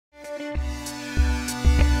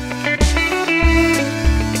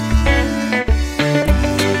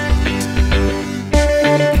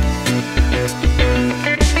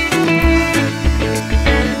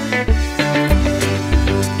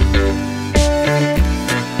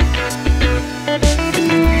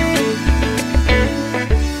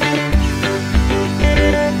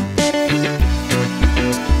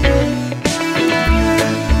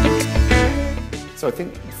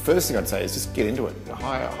first thing I'd say is just get into it.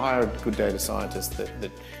 Hire a good data scientist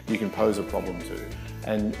that you can pose a problem to,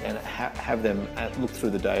 and have them look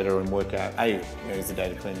through the data and work out, A, is the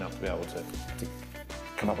data clean enough to be able to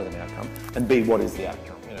come up with an outcome, and B, what is the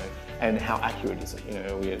outcome, and how accurate is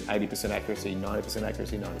it? Are we at 80% accuracy, 90%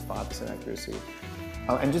 accuracy, 95% accuracy?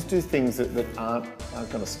 And just do things that aren't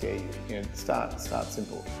going to scare you. Start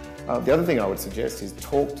simple. The other thing I would suggest is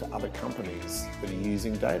talk to other companies that are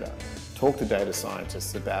using data. Talk to data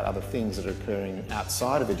scientists about other things that are occurring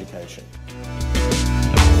outside of education.